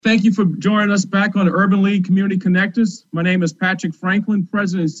Thank you for joining us back on the Urban League Community Connectors. My name is Patrick Franklin,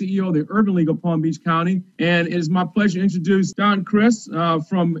 President and CEO of the Urban League of Palm Beach County. And it is my pleasure to introduce Don Chris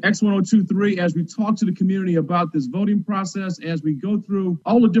from X1023 as we talk to the community about this voting process, as we go through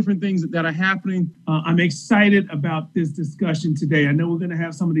all the different things that are happening. I'm excited about this discussion today. I know we're going to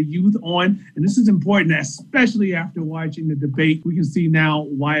have some of the youth on, and this is important, especially after watching the debate. We can see now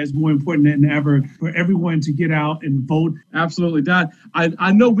why it's more important than ever for everyone to get out and vote. Absolutely, Don.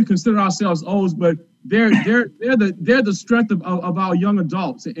 I know we consider ourselves old, but they're the strength of our young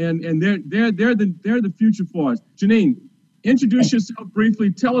adults, and they're the future for us. Janine, introduce yourself briefly.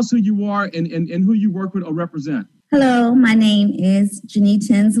 Tell us who you are and who you work with or represent. Hello, my name is Janine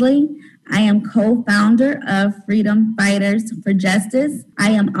Tinsley. I am co-founder of Freedom Fighters for Justice.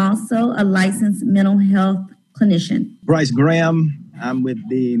 I am also a licensed mental health clinician. Bryce Graham. I'm with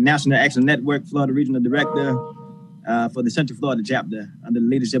the National Action Network, Florida Regional Director for the Central Florida chapter under the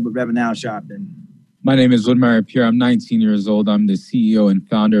leadership of Reverend Al Sharpton. My name is Woodmire Pierre. I'm 19 years old. I'm the CEO and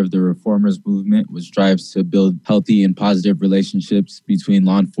founder of the Reformers Movement, which strives to build healthy and positive relationships between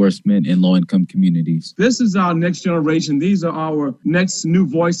law enforcement and low-income communities. This is our next generation. These are our next new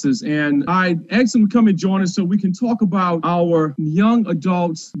voices. And I asked them to come and join us so we can talk about our young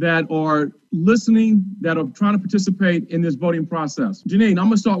adults that are listening, that are trying to participate in this voting process. Janine, I'm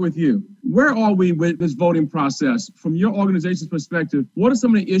going to start with you. Where are we with this voting process? From your organization's perspective, what are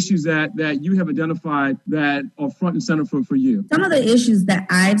some of the issues that you have identified that are front and center for you? Some of the issues that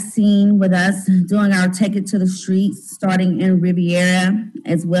I've seen with us doing our Take It to the Streets, starting in Riviera,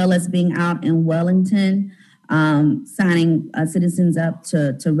 as well as being out in Wellington, signing citizens up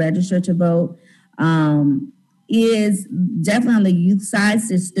to register to vote, is definitely on the youth side.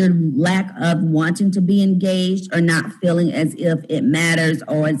 It's their lack of wanting to be engaged or not feeling as if it matters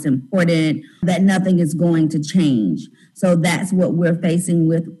or it's important, that nothing is going to change. So that's what we're facing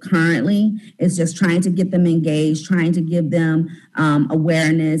with currently, is just trying to get them engaged, trying to give them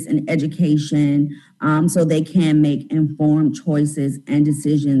awareness and education so they can make informed choices and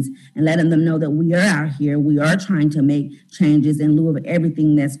decisions, and letting them know that we are out here, we are trying to make changes in lieu of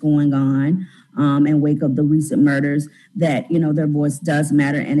everything that's going on. And wake up the recent murders, that, their voice does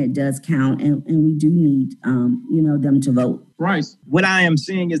matter and it does count. And we do need, them to vote. Bryce. What I am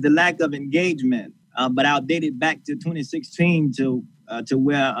seeing is the lack of engagement, but I'll date it back to 2016 to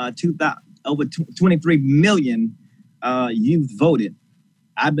where over 23 million youth voted.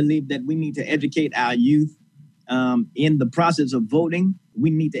 I believe that we need to educate our youth in the process of voting. We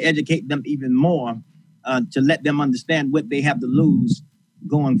need to educate them even more to let them understand what they have to lose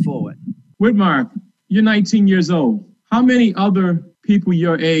going forward. Whitmire, you're 19 years old. How many other people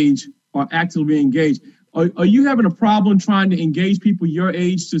your age are actively engaged? Are you having a problem trying to engage people your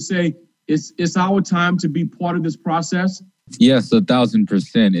age to say it's our time to be part of this process? Yes,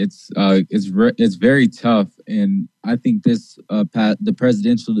 1,000%. It's very tough, and I think the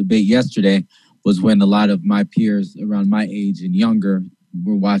presidential debate yesterday was when a lot of my peers around my age and younger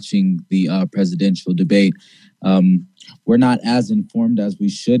were watching the presidential debate. We're not as informed as we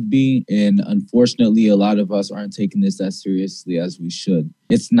should be, and unfortunately, a lot of us aren't taking this as seriously as we should.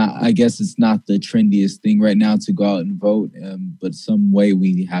 I guess it's not the trendiest thing right now to go out and vote, but some way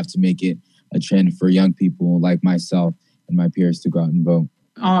we have to make it a trend for young people like myself and my peers to go out and vote.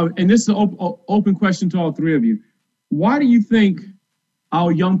 And this is an open question to all three of you. Why do you think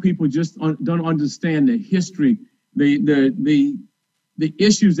our young people just don't understand the history, the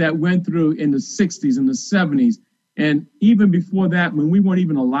issues that went through in the 60s and the 70s, and even before that, when we weren't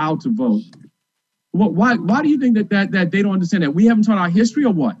even allowed to vote? Why do you think that they don't understand that? We haven't taught our history,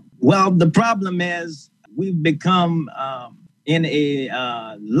 or what? Well, the problem is we've become in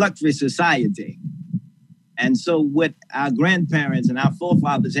a luxury society. And so what our grandparents and our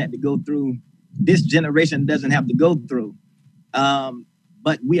forefathers had to go through, this generation doesn't have to go through.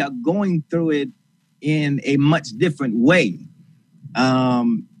 But we are going through it in a much different way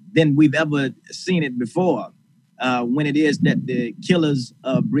than we've ever seen it before. When it is that the killers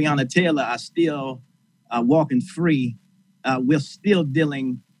of Breonna Taylor are still walking free, we're still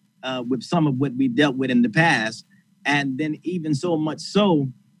dealing with some of what we dealt with in the past. And then even so much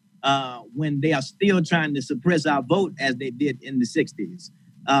so, when they are still trying to suppress our vote as they did in the 60s.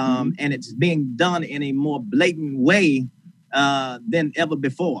 And it's being done in a more blatant way than ever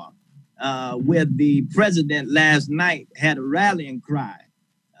before, where the president last night had a rallying cry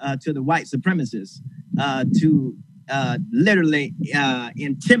to the white supremacists to literally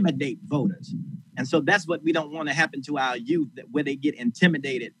intimidate voters. And so that's what we don't want to happen to our youth, where they get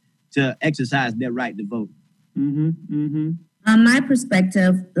intimidated to exercise their right to vote. My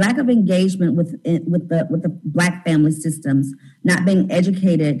perspective, lack of engagement with the Black family systems, not being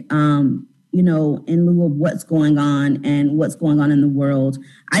educated, in lieu of what's going on and what's going on in the world.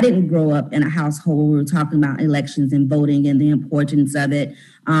 I didn't grow up in a household where we were talking about elections and voting and the importance of it.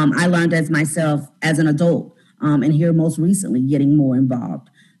 I learned as myself as an adult, and here most recently getting more involved.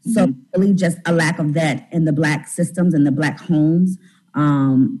 So really just a lack of that in the Black systems and the Black homes.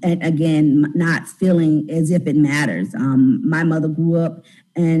 And again, not feeling as if it matters. My mother grew up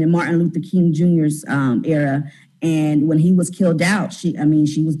in Martin Luther King Jr.'s era, and when he was killed out, she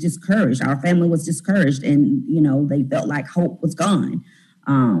was discouraged. Our family was discouraged, and they felt like hope was gone.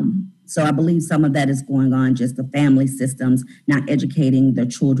 So I believe some of that is going on, just the family systems not educating their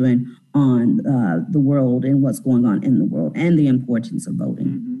children on the world and what's going on in the world and the importance of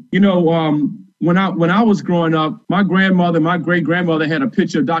voting. When I was growing up, my grandmother, my great grandmother had a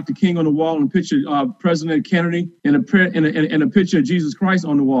picture of Dr. King on the wall and a picture of President Kennedy and a picture of Jesus Christ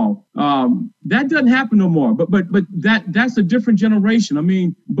on the wall. That doesn't happen no more. But that's a different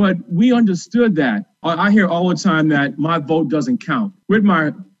generation. But we understood that. I hear all the time that my vote doesn't count.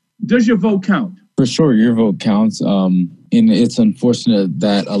 Whitmire, does your vote count? For sure, your vote counts. And it's unfortunate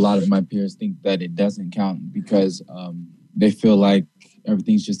that a lot of my peers think that it doesn't count because they feel like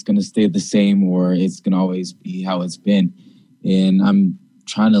everything's just going to stay the same or it's going to always be how it's been. And I'm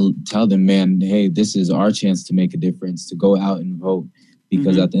trying to tell them, man, hey, this is our chance to make a difference, to go out and vote.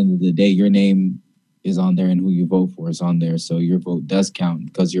 Because at the end of the day, your name is on there and who you vote for is on there. So your vote does count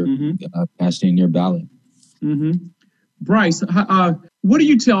because you're cashed in your ballot. Bryce, what do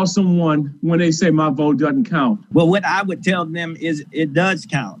you tell someone when they say my vote doesn't count? Well, what I would tell them is it does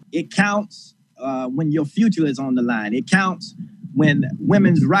count. It counts when your future is on the line. It counts when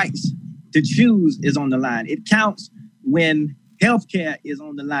women's rights to choose is on the line. It counts when healthcare is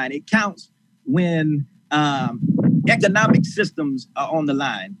on the line. It counts when economic systems are on the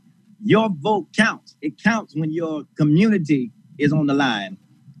line. Your vote counts. It counts when your community is on the line.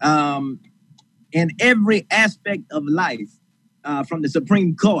 In every aspect of life, from the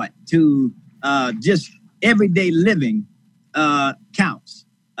Supreme Court to just everyday living, counts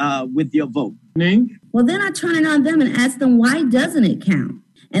with your vote. Well, then I turn it on them and ask them, why doesn't it count?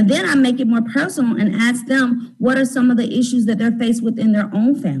 And then I make it more personal and ask them, what are some of the issues that they're faced with in their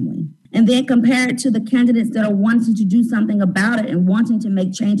own family? And then compare it to the candidates that are wanting to do something about it and wanting to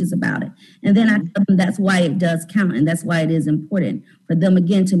make changes about it. And then I tell them that's why it does count and that's why it is important for them,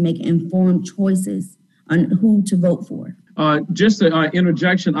 again, to make informed choices on who to vote for. Just an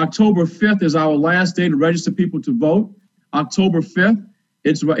interjection, October 5th is our last day to register people to vote. October 5th,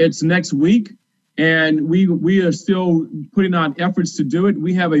 it's next week. And we are still putting on efforts to do it.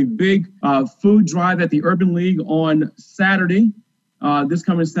 We have a big food drive at the Urban League on Saturday, this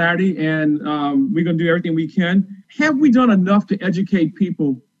coming Saturday, and we're going to do everything we can. Have we done enough to educate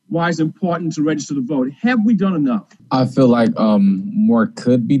people why it's important to register to vote? Have we done enough? I feel like more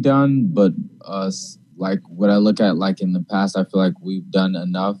could be done, but like what I look at, like in the past, I feel like we've done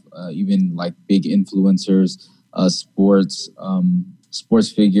enough. Even like big influencers, sports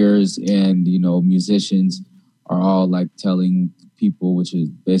figures and, musicians are all like telling people, which is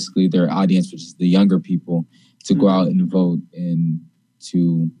basically their audience, which is the younger people, to go out and vote and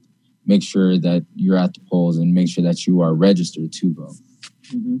to make sure that you're at the polls and make sure that you are registered to vote.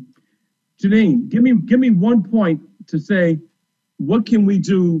 Janine, give me 1 point to say, what can we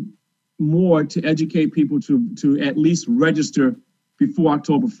do more to educate people to at least register before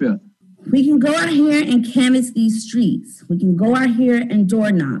October 5th? We can go out here and canvass these streets. We can go out here and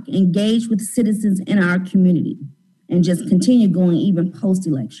door knock, engage with citizens in our community, and just continue going even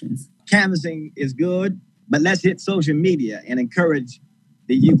post-elections. Canvassing is good, but let's hit social media and encourage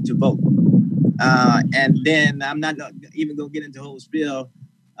the youth to vote. And then I'm not even going to get into a whole spiel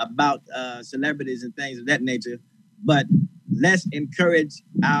about celebrities and things of that nature, but let's encourage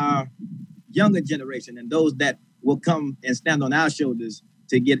our younger generation and those that will come and stand on our shoulders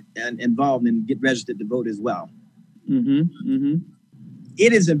to get involved and get registered to vote as well.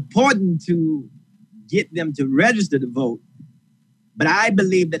 It is important to get them to register to vote, but I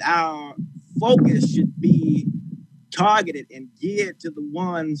believe that our focus should be targeted and geared to the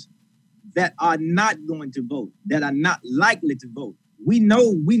ones that are not going to vote, that are not likely to vote. We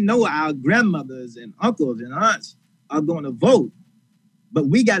know our grandmothers and uncles and aunts are going to vote, but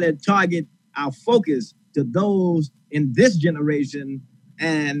we got to target our focus to those in this generation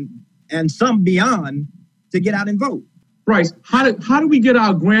and some beyond to get out and vote. Bryce, how do we get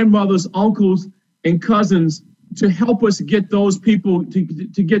our grandmothers, uncles, and cousins to help us get those people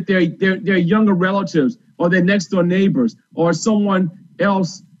to get their younger relatives or their next door neighbors or someone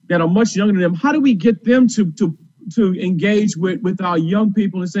else that are much younger than them? How do we get them to to engage with our young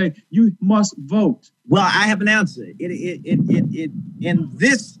people and say, you must vote? Well, I have an answer. In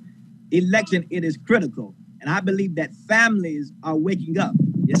this election, it is critical. And I believe that families are waking up.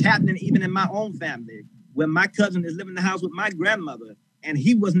 It's happening even in my own family, where my cousin is living in the house with my grandmother, and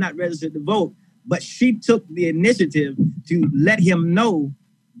he was not registered to vote, but she took the initiative to let him know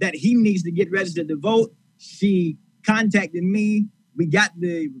that he needs to get registered to vote. She contacted me. We got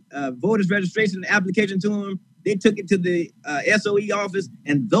the voters registration application to him. They took it to the SOE office,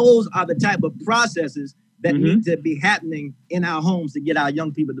 and those are the type of processes that need to be happening in our homes to get our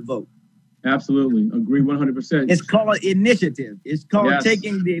young people to vote. Absolutely. Agree 100%. It's called initiative. It's called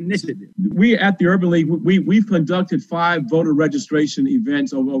taking the initiative. We at the Urban League, we've conducted 5 voter registration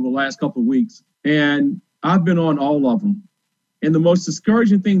events over the last couple of weeks, and I've been on all of them. And the most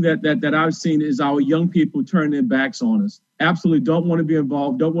discouraging thing that I've seen is our young people turn their backs on us. Absolutely don't want to be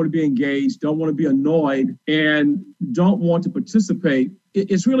involved, don't want to be engaged, don't want to be annoyed, and don't want to participate.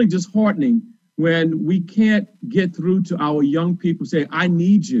 It's really disheartening when we can't get through to our young people, say, I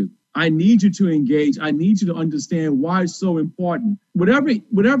need you. I need you to engage. I need you to understand why it's so important.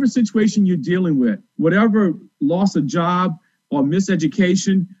 Whatever situation you're dealing with, whatever loss of job or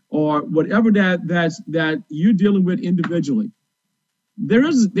miseducation or whatever that you're dealing with individually, there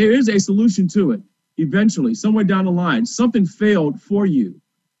is a solution to it. Eventually, somewhere down the line, something failed for you.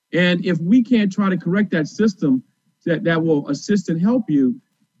 And if we can't try to correct that system that will assist and help you,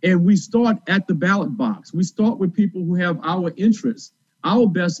 and we start at the ballot box, we start with people who have our interests, our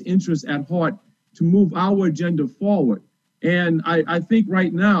best interests at heart to move our agenda forward. And I think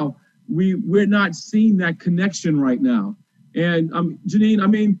right now, we're not seeing that connection right now. And Janine, I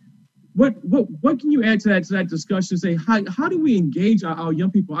mean, what can you add to that discussion? Say, how do we engage our young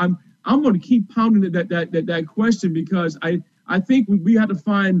people? I'm going to keep pounding that question, because I think we have to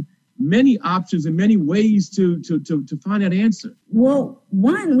find many options and many ways to find that answer. Well,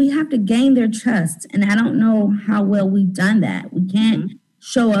 one, we have to gain their trust, and I don't know how well we've done that. We can't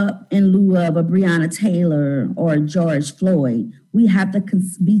show up in lieu of a Breonna Taylor or George Floyd. We have to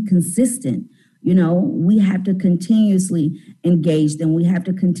be consistent. You know, we have to continuously engage them. We have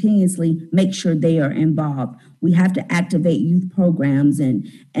to continuously make sure they are involved. We have to activate youth programs and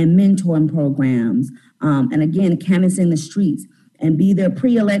mentoring programs. And again, canvassing the streets, and be there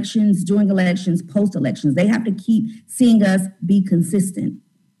pre-elections, during elections, post-elections. They have to keep seeing us be consistent.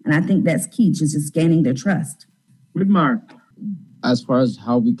 And I think that's key, just gaining their trust. Whitmire. As far as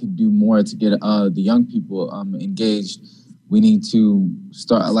how we could do more to get the young people engaged, we need to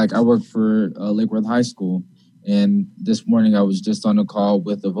start, like I work for Lake Worth High School, and this morning I was just on a call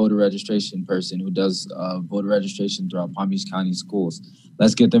with a voter registration person who does voter registration throughout Palm Beach County schools.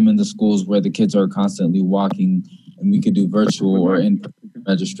 Let's get them in the schools where the kids are constantly walking, and we could do virtual or in-person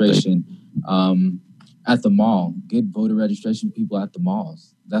registration at the mall. Get voter registration people at the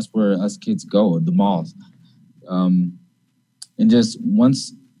malls. That's where us kids go, the malls. And just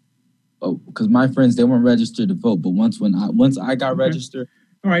once, because my friends, they weren't registered to vote, but once I got registered,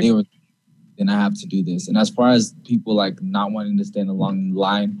 they were, then I have to do this. And as far as people like not wanting to stand along the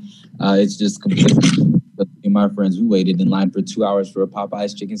line, it's just completely. But me and my friends, we waited in line for 2 hours for a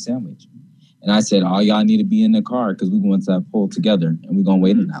Popeye's chicken sandwich. And I said, all y'all need to be in the car because we're going to pull together and we're going to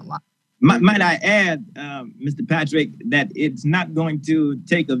wait in that line. Might I add, Mr. Patrick, that it's not going to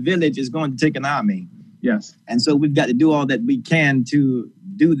take a village, it's going to take an army. Yes. And so we've got to do all that we can to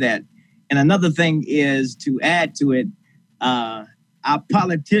do that. And another thing is to add to it, our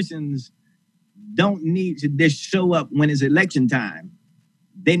politicians don't need to just show up when it's election time.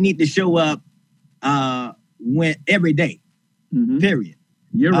 They need to show up every day, period.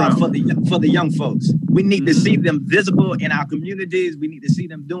 For the young folks. We need to see them visible in our communities. We need to see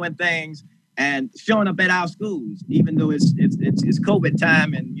them doing things and showing up at our schools, even though it's COVID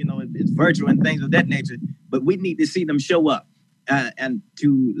time and it's virtual and things of that nature. But we need to see them show up and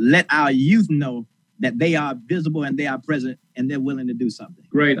to let our youth know that they are visible and they are present and they're willing to do something.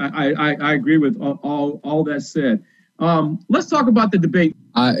 Great. I agree with all that said. Let's talk about the debate.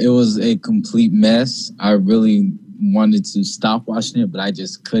 It was a complete mess. I really wanted to stop watching it, but I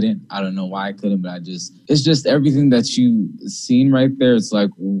just couldn't. I don't know why I couldn't, but it's just everything that you seen right there. It's like,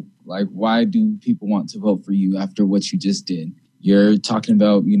 why do people want to vote for you after what you just did? You're talking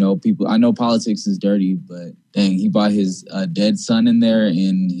about, people. I know politics is dirty, but dang, he brought his dead son in there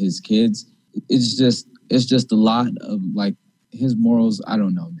and his kids. It's just a lot of like his morals. I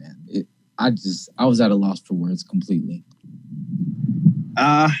don't know, man. I was at a loss for words completely.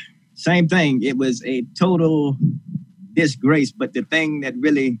 Same thing. It was a total disgrace. But the thing that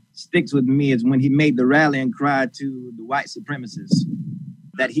really sticks with me is when he made the rallying cry to the white supremacists,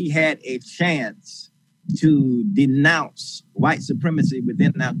 that he had a chance to denounce white supremacy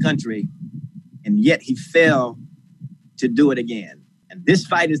within our country, and yet he failed to do it again. And this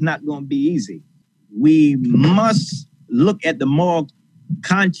fight is not going to be easy. We must look at the moral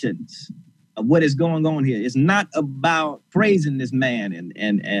conscience of what is going on here. It's not about praising this man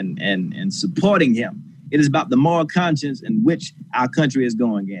and supporting him. It is about the moral conscience in which our country is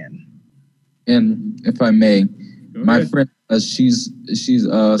going in. And if I may, my friend, she's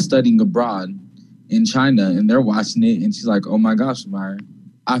studying abroad in China, and they're watching it, and she's like, "Oh my gosh, Myra,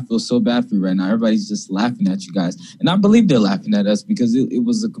 I feel so bad for you right now. Everybody's just laughing at you guys." And I believe they're laughing at us because it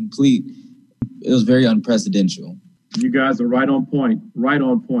was very unprecedented. You guys are right on point.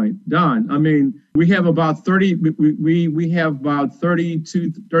 Don, I mean, we have about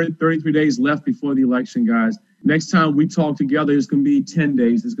 33 days left before the election, guys. Next time we talk together, it's going to be 10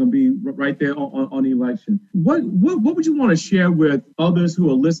 days. It's going to be right there on the election. What would you want to share with others who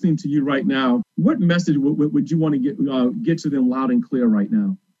are listening to you right now? What message would you want to get to them loud and clear right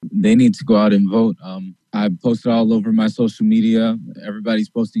now? They need to go out and vote. I posted all over my social media. Everybody's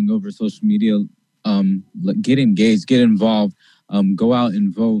posting over social media. Get engaged, get involved, go out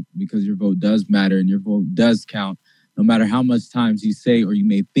and vote, because your vote does matter and your vote does count. No matter how much times you say or you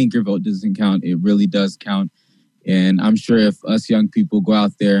may think your vote doesn't count, it really does count. And I'm sure if us young people go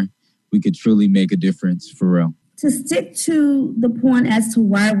out there, we could truly make a difference for real. To stick to the point as to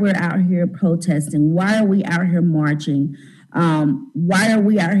why we're out here protesting, why are we out here marching, why are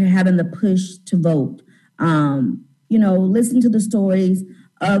we out here having the push to vote? Listen to the stories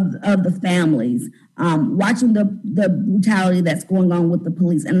of the families, watching the brutality that's going on with the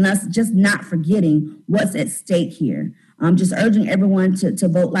police, and us just not forgetting what's at stake here. Just urging everyone to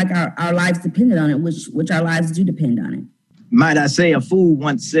vote like our lives depended on it, which our lives do depend on it. Might I say, a fool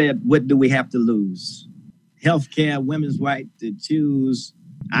once said, "What do we have to lose? Healthcare, women's right to choose."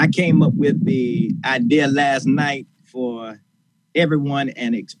 I came up with the idea last night for everyone,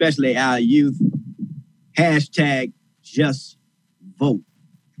 and especially our youth, hashtag just vote.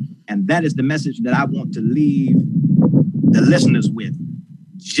 And that is the message that I want to leave the listeners with.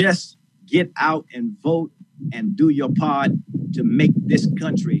 Just get out and vote and do your part to make this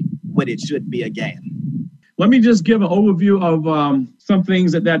country what it should be again. Let me just give an overview of some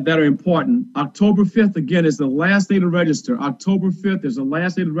things that are important. October 5th, again, is the last day to register. October 5th is the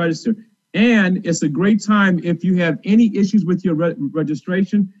last day to register. And it's a great time if you have any issues with your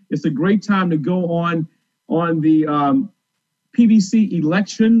registration. It's a great time to go on the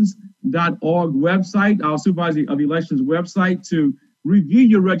pbcelections.org website, our Supervisor of Elections website, to review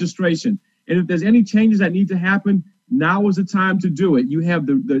your registration. And if there's any changes that need to happen, now is the time to do it. You have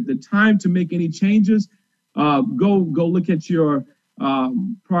the time to make any changes. Go look at your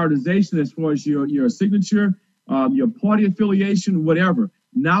prioritization as far as your signature, your party affiliation, whatever.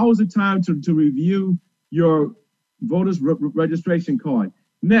 Now is the time to review your voter's registration card.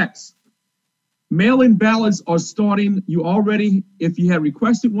 Next, mail-in ballots are starting. If you have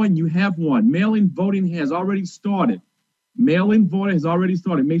requested one, you have one. Mail-in voting has already started. Mail-in voting has already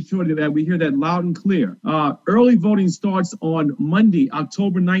started. Make sure that we hear that loud and clear. Early voting starts on Monday,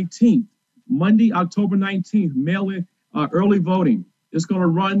 October 19th. Monday, October 19th, mail-in early voting. It's going to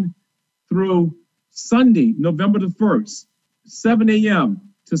run through Sunday, November the 1st, 7 a.m.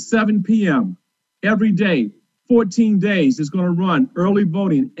 to 7 p.m. every day. 14 days is going to run early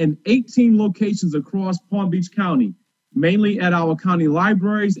voting in 18 locations across Palm Beach County, mainly at our county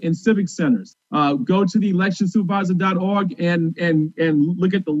libraries and civic centers. Go to the electionsupervisor.org and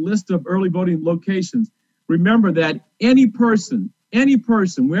look at the list of early voting locations. Remember that any person,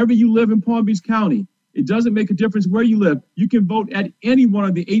 wherever you live in Palm Beach County, it doesn't make a difference where you live. You can vote at any one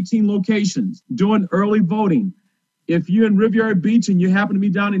of the 18 locations doing early voting. If you're in Riviera Beach and you happen to be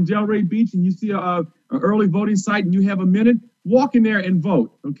down in Delray Beach and you see an early voting site and you have a minute, walk in there and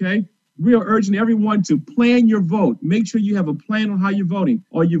vote, okay? We are urging everyone to plan your vote. Make sure you have a plan on how you're voting.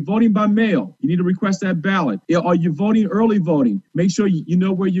 Are you voting by mail? You need to request that ballot. Are you voting early voting? Make sure you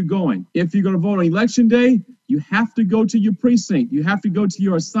know where you're going. If you're going to vote on election day, you have to go to your precinct. You have to go to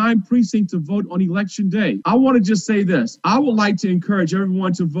your assigned precinct to vote on election day. I want to just say this. I would like to encourage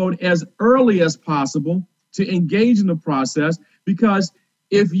everyone to vote as early as possible, to engage in the process, because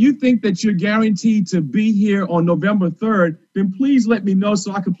if you think that you're guaranteed to be here on November 3rd, then please let me know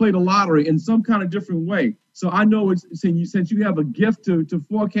so I can play the lottery in some kind of different way. So I know since you have a gift to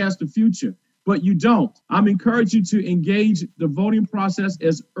forecast the future. but you don't. I'm encouraging you to engage the voting process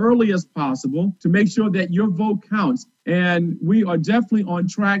as early as possible to make sure that your vote counts. And we are definitely on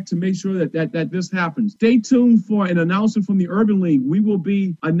track to make sure that this happens. Stay tuned for an announcement from the Urban League. We will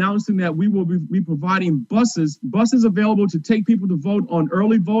be announcing that we will be providing buses available to take people to vote on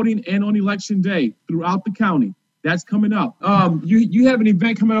early voting and on election day throughout the county. That's coming up. You have an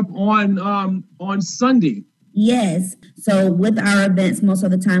event coming up on Sunday. Yes. So with our events, most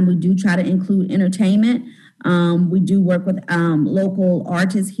of the time we do try to include entertainment. We do work with local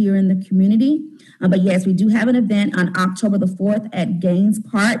artists here in the community. But yes, we do have an event on October the 4th at Gaines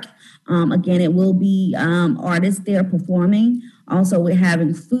Park. Again, it will be artists there performing. Also, we're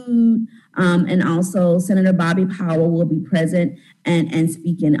having food. And also Senator Bobby Powell will be present and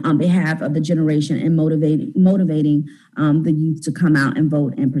speaking on behalf of the generation and motivating the youth to come out and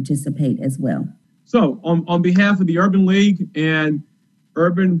vote and participate as well. So on behalf of the Urban League and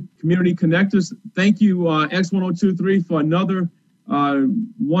Urban Community Connectors, thank you, X1023, for another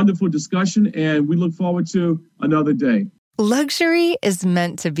wonderful discussion, and we look forward to another day. Luxury is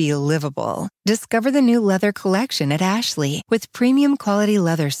meant to be livable. Discover the new leather collection at Ashley with premium quality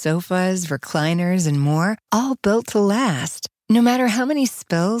leather sofas, recliners, and more, all built to last. No matter how many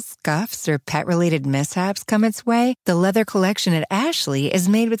spills, scuffs, or pet-related mishaps come its way, the leather collection at Ashley is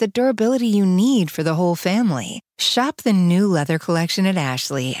made with the durability you need for the whole family. Shop the new leather collection at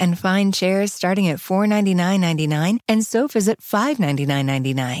Ashley and find chairs starting at $499.99 and sofas at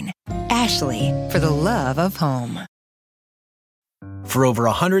 $599.99. Ashley, for the love of home. For over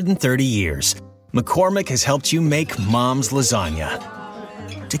 130 years, McCormick has helped you make Mom's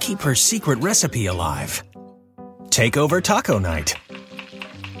lasagna to keep her secret recipe alive. Take over taco night,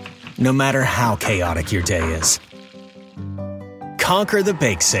 no matter how chaotic your day is. Conquer the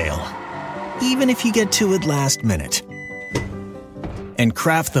bake sale, even if you get to it last minute. And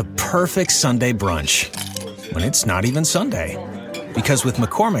craft the perfect Sunday brunch when it's not even Sunday. Because with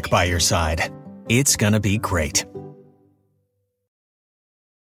McCormick by your side, it's gonna be great.